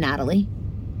birthday to Natalie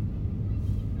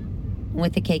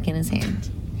with the cake in his hand.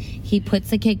 He puts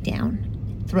the cake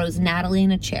down, throws Natalie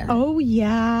in a chair. Oh,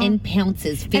 yeah. And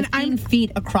pounces 15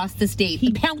 feet across the stage.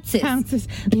 He pounces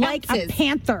like a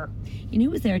panther. You know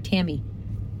who was there? Tammy,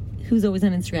 who's always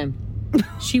on Instagram.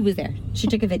 She was there. She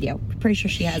took a video. Pretty sure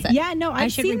she has it. Yeah, no, I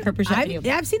should repurpose that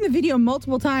video. I've seen the video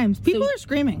multiple times. People are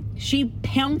screaming. She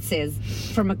pounces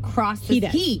from across the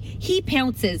He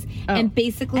pounces and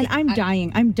basically. And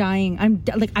I'm dying.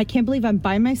 I can't believe I'm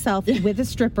by myself with a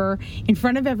stripper in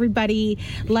front of everybody.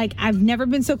 Like, I've never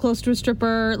been so close to a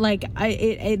stripper. Like,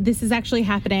 this is actually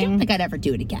happening. I don't think I'd ever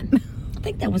do it again. I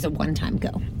think that was a one-time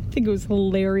go. I think it was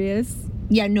hilarious.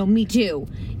 Yeah, no, me too.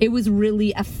 It was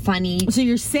really a funny... So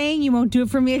you're saying you won't do it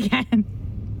for me again?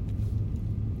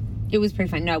 It was pretty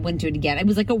fun. No, I wouldn't do it again. It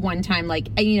was like a one-time, like,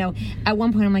 at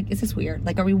one point I'm like, is this weird?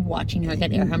 Like, are we watching her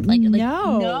get air humped? Like,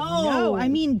 no. I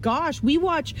mean, gosh, we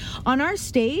watch on our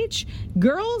stage,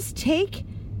 girls take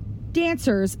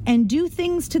dancers and do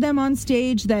things to them on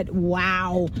stage that,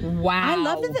 wow. I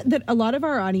love that a lot of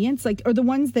our audience, like, or the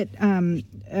ones that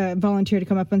volunteer to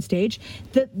come up on stage,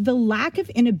 the lack of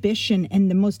inhibition and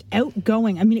the most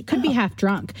outgoing. I mean, it could be half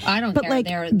drunk. I don't care.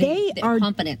 Like, they are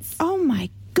confidence. Oh my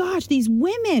gosh, these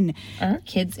women. Are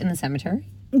kids in the cemetery?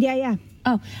 Yeah.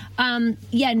 Oh,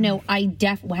 yeah, no,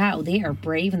 wow, they are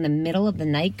brave in the middle of the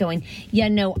night going,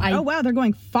 oh, wow, they're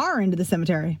going far into the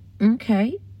cemetery.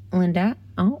 Okay, Linda,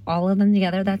 Oh, all of them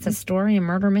together. That's a story, a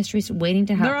murder mystery waiting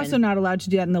to happen. They're also not allowed to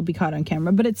do that, and they'll be caught on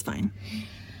camera, but it's fine.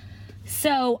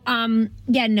 So,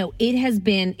 it has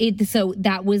been So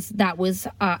that was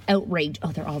outrage.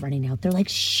 Oh, they're all running out. They're like,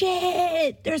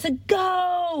 shit, there's a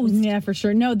ghost. Yeah, for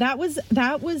sure. No, that was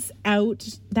out.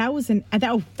 That was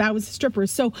a stripper.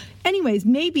 So, anyways,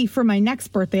 maybe for my next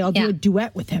birthday, I'll do a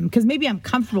duet with him because maybe I'm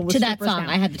comfortable with to that song.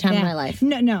 Now. I had the time of my life.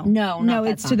 No.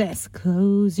 It's to this.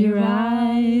 Close your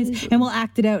eyes, and we'll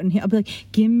act it out. And I'll be like,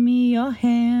 "Give me your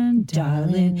hand,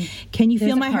 darling. Can you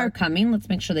feel my heart coming? Let's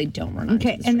make sure they don't run.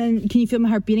 Okay, and then can you feel my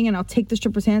heart beating? And I'll take the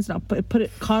stripper's hands and I'll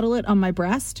coddle it on my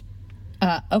breast.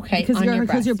 Okay,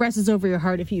 because your breast is over your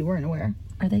heart. If you weren't aware,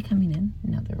 are they coming in?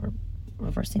 No, they're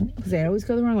reversing. Because they always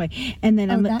go the wrong way. And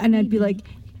then I'd be like,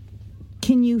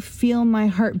 "Can you feel my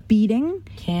heart beating?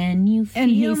 Can you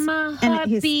feel my heart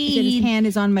beating?" His hand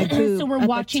is on my boob. So we're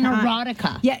watching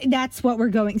erotica. Yeah, that's what we're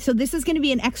going. So this is going to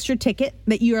be an extra ticket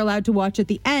that you're allowed to watch at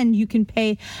the end. You can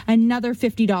pay another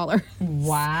 $50.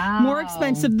 Wow. More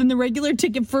expensive than the regular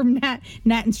ticket for Nat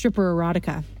and Stripper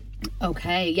Erotica.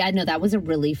 Okay. Yeah, no, that was a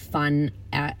really fun,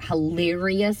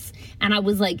 hilarious. And I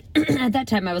was like, at that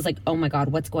time, I was like, oh my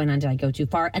God, what's going on? Did I go too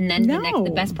far? And then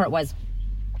the best part was,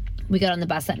 we got on the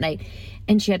bus that night,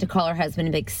 and she had to call her husband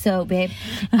and be like, so, babe,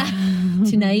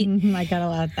 tonight... I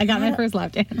got my first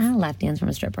lap dance. I'll lap dance from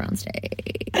a stripper on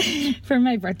stage. For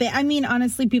my birthday. I mean,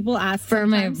 honestly, people ask for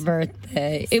sometimes. My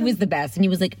birthday. It was the best. And he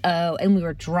was like, oh, and we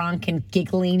were drunk and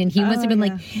giggling, and he must have been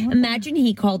like, imagine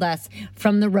he called us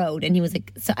from the road, and he was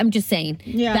like, so I'm just saying,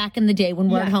 back in the day when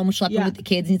we're at home schlepping with the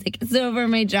kids, and he's like, it's over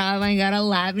my job, I got a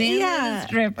lap dance with a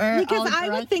stripper. Because I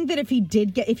would think that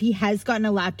if he has gotten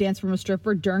a lap dance from a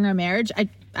stripper during our marriage, I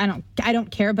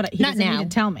don't care, but he doesn't need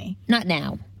to tell me. Not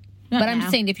now. I'm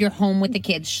just saying, if you're home with the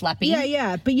kids schlepping.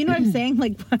 Yeah. But you know what I'm saying?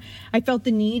 Like, I felt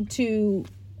the need to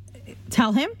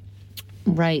tell him.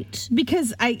 Right.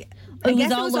 Because it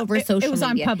was all over social media. It was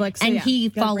on public. So and he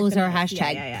follows our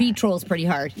hashtag. Yeah. He trolls pretty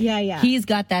hard. Yeah. He's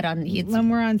got that on. When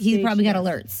we're on stage, he's probably got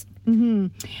alerts. Mm-hmm.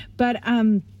 But,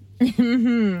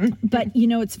 but you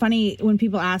know, it's funny when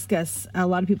people ask us, a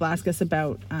lot of people ask us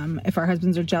about if our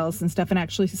husbands are jealous and stuff. And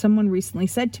actually, someone recently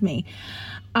said to me,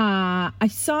 I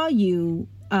saw you.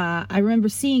 I remember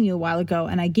seeing you a while ago,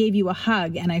 and I gave you a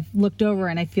hug, and I looked over,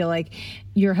 and I feel like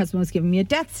your husband was giving me a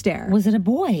death stare. Was it a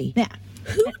boy? Yeah.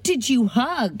 Who did you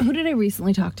hug? Who did I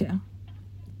recently talk to?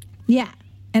 Yeah.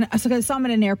 And so I saw him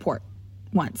at an airport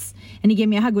once, and he gave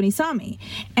me a hug when he saw me.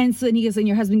 And so then he goes, and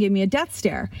your husband gave me a death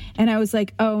stare. And I was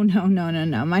like, oh,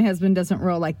 no. My husband doesn't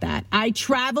roll like that. I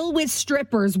travel with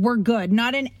strippers. We're good.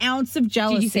 Not an ounce of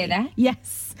jealousy. Did you say that?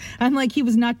 Yes. I'm like, he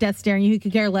was not death staring. He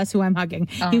could care less who I'm hugging.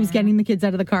 He was getting the kids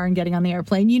out of the car and getting on the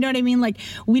airplane. You know what I mean? Like,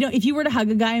 if you were to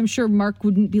hug a guy, I'm sure Mark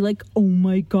wouldn't be like, oh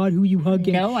my God, who are you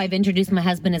hugging? No, I've introduced my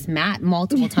husband as Matt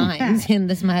multiple times. And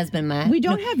this is my husband, Matt. We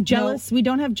don't have jealous. We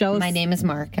don't have jealous. My name is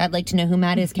Mark. I'd like to know who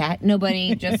Matt is, Kat.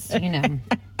 Nobody, just, you know.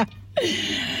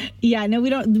 Yeah, no,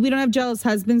 we don't have jealous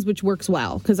husbands, which works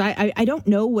well, because I don't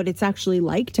know what it's actually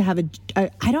like to have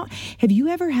have you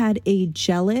ever had a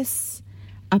jealous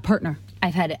partner?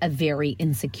 I've had a very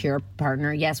insecure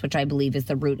partner, yes, which I believe is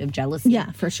the root of jealousy.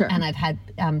 Yeah, for sure. And I've had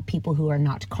people who are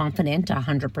not confident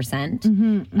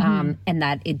 100%. And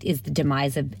that it is the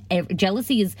demise of...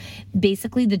 Jealousy is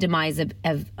basically the demise of...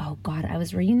 Oh, God, I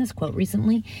was reading this quote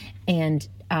recently, and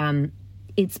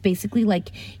it's basically like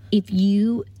if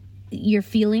your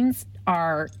feelings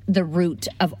are the root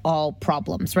of all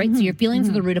problems, right? So your feelings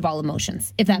are the root of all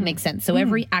emotions, if that makes sense. So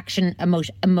every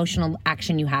emotional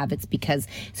action you have, it's because...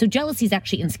 So jealousy is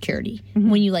actually insecurity.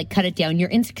 When you cut it down, you're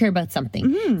insecure about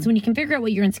something. So when you can figure out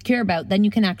what you're insecure about, then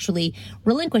you can actually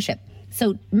relinquish it.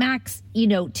 So Max,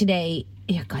 today...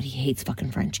 Yeah, God, he hates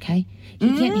fucking French, okay?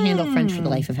 He can't handle French for the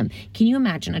life of him. Can you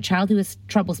imagine a child who has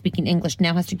trouble speaking English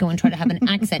now has to go and try to have an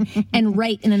accent and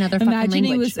write in another fucking language?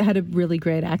 Imagine he had a really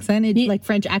great accent. Like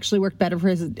French actually worked better for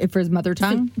his mother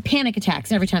tongue. So panic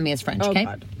attacks every time he has French, okay?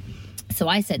 God. So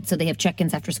I said, so they have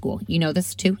check-ins after school. You know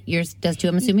this too? Yours does too,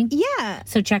 I'm assuming? Yeah.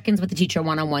 So check-ins with the teacher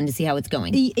one-on-one to see how it's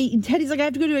going. Teddy's like, I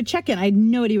have to go to a check-in. I had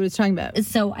no idea what he was talking about.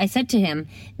 So I said to him,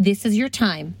 this is your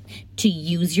time to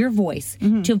use your voice,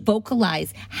 to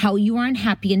vocalize how you are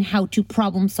unhappy and how to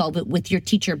problem solve it with your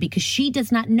teacher, because she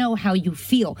does not know how you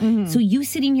feel. So you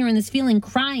sitting here in this feeling,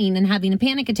 crying and having a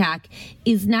panic attack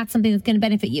is not something that's going to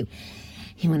benefit you.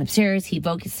 He went upstairs.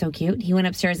 It's so cute. He went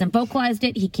upstairs and vocalized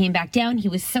it. He came back down. He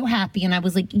was so happy. And I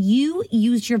was like, you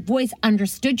used your voice,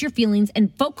 understood your feelings,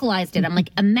 and vocalized it. I'm like,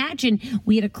 imagine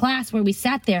we had a class where we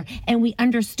sat there and we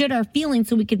understood our feelings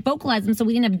so we could vocalize them so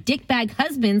we didn't have dickbag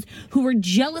husbands who were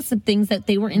jealous of things that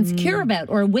they were insecure about,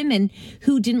 or women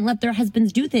who didn't let their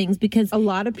husbands do things because... A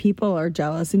lot of people are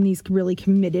jealous in these really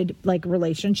committed, like,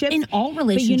 relationships. In all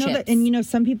relationships. But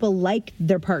some people like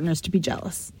their partners to be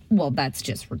jealous. Well, that's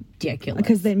just ridiculous.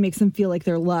 Because that makes them feel like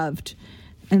they're loved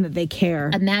and that they care.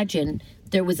 Imagine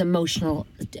there was emotional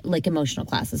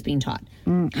classes being taught.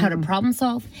 How to problem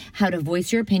solve, how to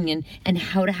voice your opinion, and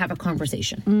how to have a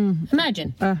conversation.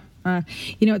 Imagine.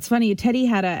 It's funny. Teddy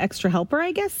had an extra helper,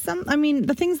 I guess.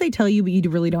 The things they tell you, but you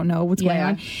really don't know what's going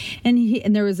on.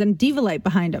 And there was a diva light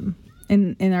behind him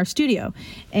in our studio.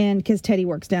 And because Teddy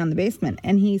works down in the basement.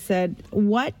 And he said,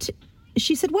 what...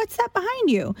 She said, what's that behind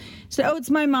you? She said, oh, it's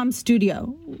my mom's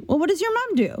studio. Well, what does your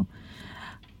mom do?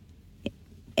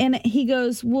 And he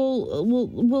goes,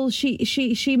 well, she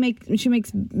makes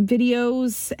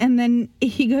videos. And then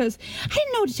he goes, I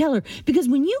didn't know what to tell her, because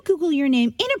when you Google your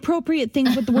name, inappropriate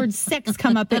things with the word sex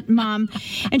come up at Mom.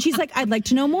 And she's like, I'd like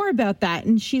to know more about that.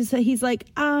 And he's like,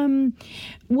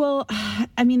 well,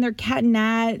 they're Cat and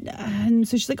Nat. And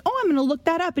so she's like, oh, I'm going to look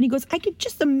that up. And he goes, I could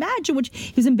just imagine, which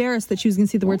he was embarrassed that she was going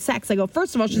to see the word sex. I go,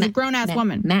 first of all, she's a grown-ass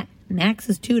woman.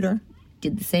 Max's tutor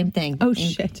did the same thing. Oh,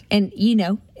 shit. And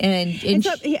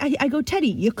so I go, Teddy,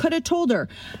 you could have told her.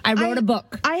 I wrote a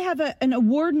book. I have an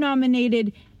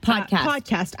award-nominated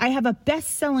podcast. I have a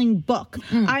best-selling book.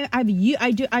 I'm a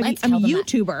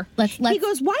YouTuber. He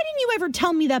goes, why didn't you ever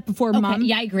tell me that before, Mom?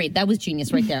 Yeah, I agree. That was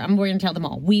genius right there. We're going to tell them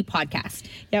all. We podcast.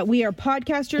 Yeah, we are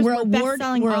podcasters. We're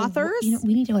best-selling authors.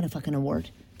 We need to win a fucking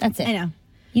award. That's it. I know.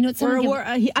 You know, it's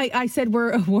I said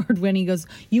we're award winning. He goes,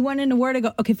 you won an award? I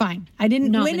go, okay, fine. I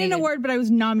didn't win an award, but I was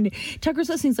nominated. Tucker's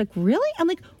listening. He's like, really? I'm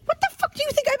like, what the fuck do you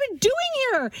think I've been doing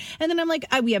here? And then I'm like,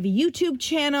 we have a YouTube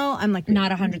channel. I'm like,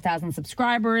 not 100,000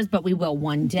 subscribers, but we will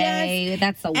one day. Yes.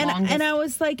 That's the longest. And I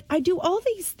was like, I do all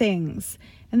these things.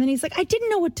 And then he's like, I didn't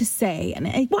know what to say. And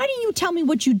why didn't you tell me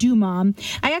what you do, Mom?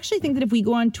 I actually think that if we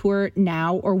go on tour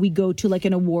now, or we go to like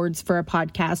an awards for a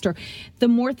podcast, or the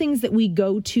more things that we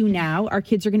go to now, our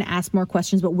kids are going to ask more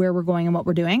questions about where we're going and what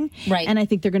we're doing. Right. And I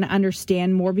think they're going to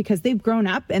understand more because they've grown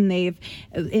up and they've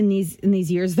in these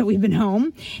years that we've been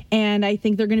home. And I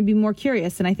think they're going to be more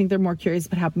curious. And I think they're more curious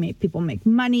about how people make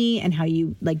money and how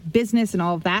you like business and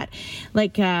all of that.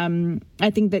 Like, I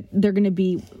think that they're going to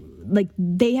be like,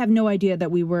 they have no idea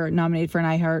that we were nominated for an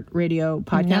iHeartRadio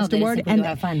podcast award,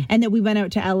 and that we went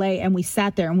out to LA and we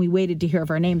sat there and we waited to hear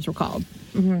if our names were called.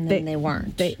 They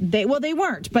weren't. They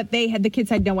weren't, but the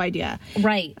kids had no idea,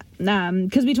 right?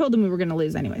 Because we told them we were going to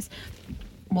lose anyways.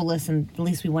 Well, listen, at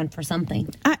least we went for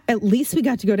something. At least we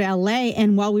got to go to LA,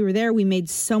 and while we were there, we made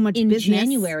so much business. In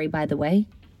January, by the way.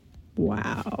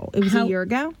 Wow. It was a year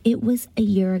ago? It was a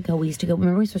year ago. We used to go.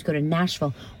 Remember, we were supposed to go to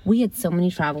Nashville. We had so many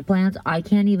travel plans. I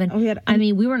can't even.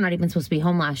 We were not even supposed to be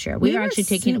home last year. We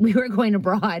were going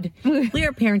abroad. We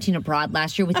were parenting abroad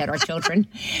last year without our children.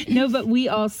 No, but we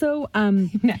also.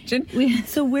 Imagine.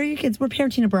 So where are your kids? We're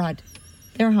parenting abroad.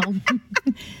 They're home.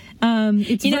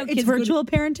 It's virtual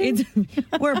parenting.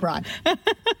 We're abroad.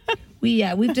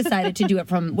 We've decided to do it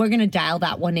from. We're going to dial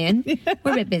that one in.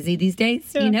 We're a bit busy these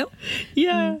days, you know.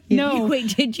 Yeah. No.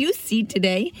 Wait, did you see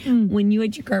today when you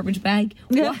had your garbage bag?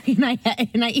 Yeah.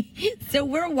 So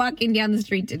we're walking down the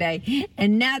street today,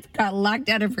 and Nat's got locked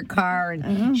out of her car,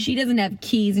 and she doesn't have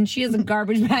keys, and she has a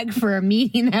garbage bag for a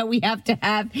meeting that we have to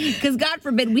have because God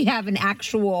forbid we have an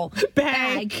actual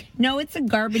bag. No, it's a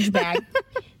garbage bag.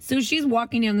 So she's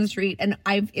walking down the street, and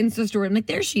I've Insta-story. I'm like,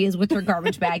 there she is with her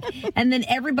garbage bag. And then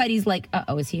everybody's like,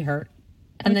 uh-oh, is he hurt?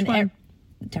 And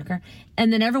Tucker.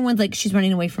 And then everyone's like, she's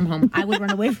running away from home. I would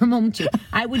run away from home, too.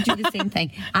 I would do the same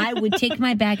thing. I would take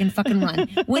my bag and fucking run.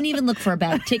 Wouldn't even look for a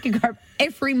bag. Take a garbage.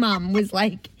 Every mom was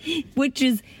like, which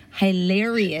is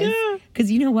hilarious.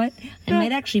 Because you know what? I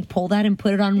might actually pull that and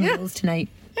put it on Reels tonight.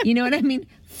 You know what I mean?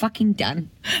 Fucking done.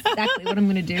 Exactly what I'm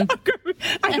going to do.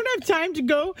 I don't have time to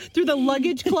go through the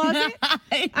luggage closet.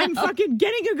 I'm fucking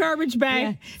getting a garbage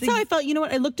bag. Yeah. So I felt, you know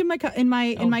what? I looked in my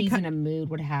he's in a mood.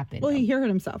 What happened? Well, he hurt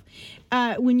himself.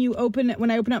 When I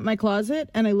opened up my closet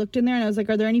and I looked in there and I was like,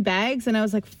 "Are there any bags?" And I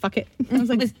was like, "Fuck it." I was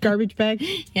like, "Garbage bag."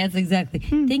 Yes, exactly.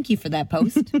 Thank you for that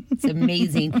post. It's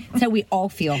amazing. It's how we all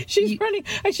feel. She's running.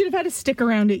 I should have had a stick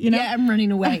around it. You know? Yeah, I'm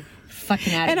running away.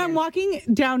 fucking out of And here. I'm walking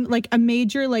down like a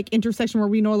major like intersection where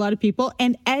we know a lot of people.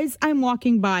 And as I'm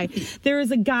walking by, there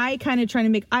is a guy kind of trying to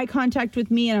make eye contact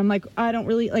with me. And I'm like,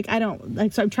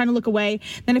 so I'm trying to look away.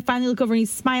 Then I finally look over and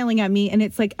he's smiling at me. And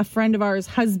it's like a friend of ours'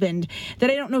 husband that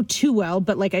I don't know too well.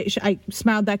 But like I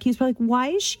smiled back. He's probably like, why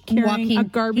is she carrying a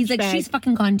garbage bag? He's like, she's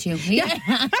fucking gone too. Yeah.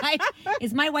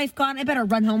 Is my wife gone? I better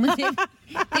run home with it.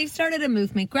 They've started a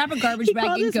movement. Grab a garbage bag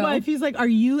and his go. Wife. He's like, have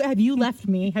you left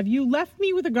me? Have you left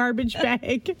me with a garbage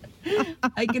bag?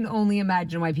 I can only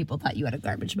imagine why people thought you had a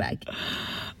garbage bag.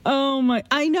 Oh my,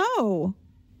 I know.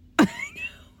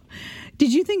 Do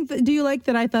you like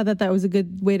that I thought that was a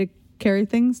good way to carry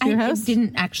things to your house? It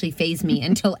didn't actually faze me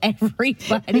until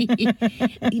everybody.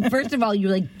 First of all,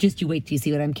 you're like, you wait till you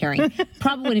see what I'm carrying.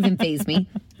 Probably wouldn't even faze me.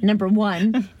 Number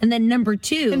one. And then number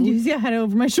two. And you see I had it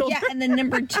over my shoulder. Yeah, and then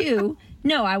number two.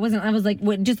 No, I wasn't. I was like,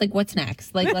 what's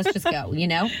next? Like, let's just go, you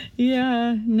know?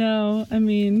 Yeah, no. I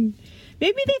mean,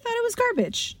 maybe they thought it was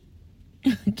garbage.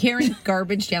 Carrying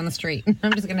garbage down the street.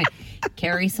 I'm just going to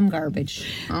carry some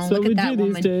garbage. Oh, So look we at that do these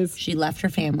woman. days. She left her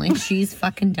family. She's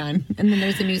fucking done. And then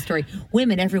there's a news story.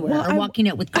 Women everywhere are walking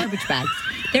out with garbage bags.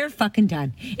 They're fucking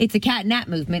done. It's a cat and nap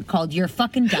movement called You're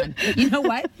Fucking Done. You know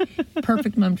what?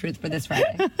 Perfect mom truth for this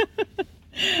Friday.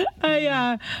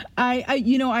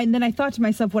 And then I thought to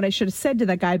myself what I should have said to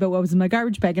that guy about what was in my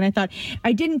garbage bag. And I thought,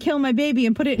 I didn't kill my baby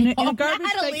and put it in a garbage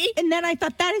bag. And then I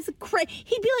thought, that is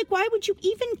he'd be like, why would you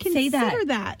even consider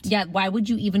that? Yeah, why would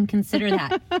you even consider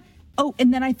that? Oh,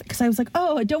 and then because I was like,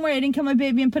 oh, don't worry, I didn't kill my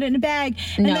baby and put it in a bag.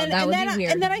 And No, that would be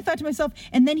weird. And then I thought to myself,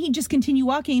 and then he'd just continue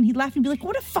walking and he'd laugh and be like,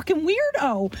 what a fucking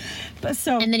weirdo.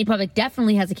 And then he probably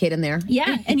definitely has a kid in there.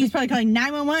 Yeah, and he's probably calling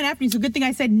 911 after. It's a good thing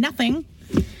I said nothing.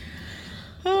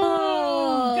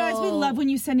 Oh, guys, we love when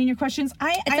you send in your questions.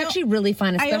 It's actually really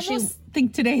fun, especially. I almost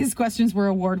think today's questions were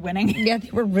award-winning. Yeah, they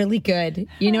were really good.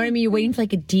 You know what I mean? You're waiting for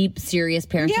like a deep, serious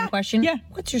parenting question. Yeah.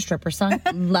 What's your stripper song?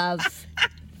 Love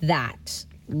that.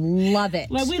 Love it.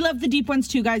 Well, we love the deep ones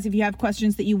too, guys. If you have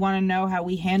questions that you want to know how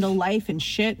we handle life and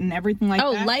shit and everything like that.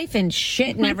 Oh, life and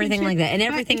shit and everything like that. And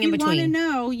everything in between. If you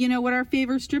want to know, what our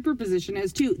favorite stripper position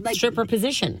is too. Like stripper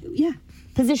position. Yeah.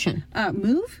 Position.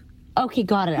 Move. Okay,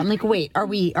 got it. I'm like, wait, are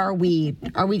we doing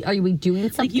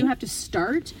something? Like you have to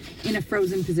start in a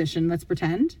frozen position, let's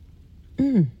pretend.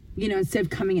 Instead of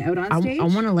coming out on stage. I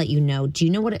want to let you know. Do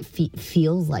you know what it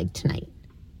feels like tonight?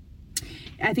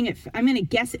 I think I'm going to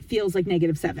guess it feels like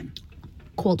 -7.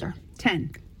 Colder.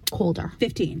 10. Colder.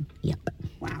 15. Yep.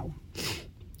 Wow.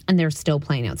 And they're still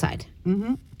playing outside.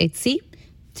 Mm-hmm.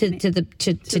 To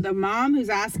the mom who's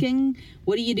asking,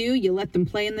 what do? You let them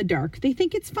play in the dark. They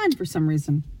think it's fun for some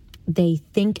reason. They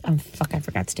think, I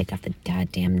forgot to take off the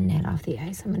goddamn net off the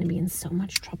ice. I'm going to be in so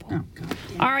much trouble. Oh, God.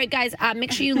 All right, guys,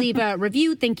 make sure you leave a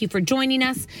review. Thank you for joining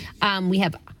us. We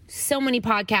have so many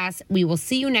podcasts. We will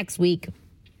see you next week.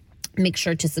 Make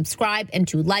sure to subscribe and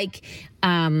to like.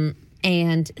 And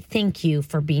thank you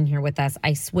for being here with us.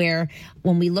 I swear,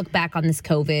 when we look back on this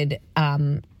COVID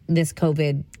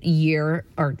year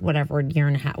or whatever, year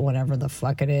and a half, whatever the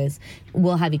fuck it is,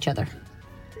 we'll have each other.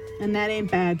 And that ain't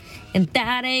bad.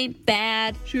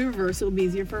 Should we reverse? It'll be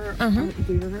easier for her if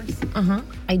we reverse.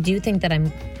 I do think that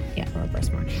we'll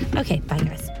reverse more. Okay, bye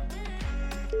guys.